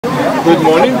Good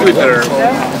morning, Twitter. So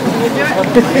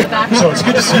it's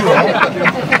good to see you all.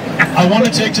 I want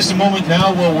to take just a moment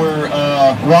now while we're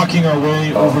walking our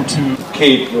way over to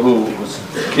Kate, who was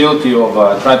guilty of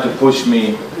trying to push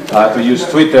me to use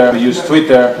Twitter,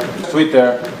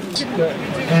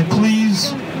 And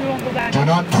please do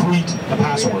not tweet the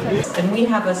password. And we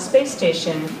have a space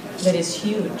station that is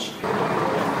huge.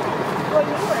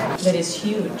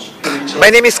 My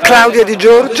name is Claudia Di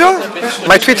Giorgio.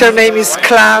 My Twitter name is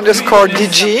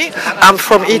Cla_DG. I'm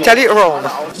from Italy, Rome.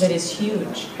 That is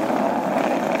huge.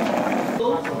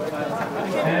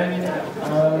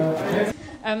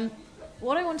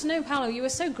 What I want to know, Paolo, you were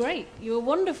so great. You were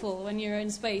wonderful when you were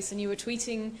in space and you were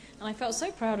tweeting, and I felt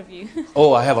so proud of you.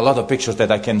 Oh, I have a lot of pictures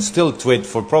that I can still tweet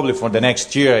for probably for the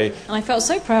next year. And I felt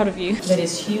so proud of you. That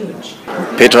is huge.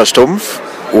 Petra Stumpf,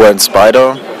 UN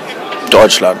Spider,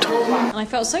 Deutschland. And I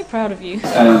felt so proud of you.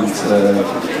 And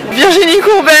Virginie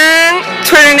Courbin.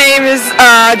 Twitter name is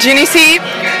Ginny C.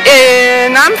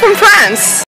 And I'm from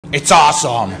France. it's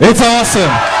awesome. It's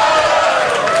awesome.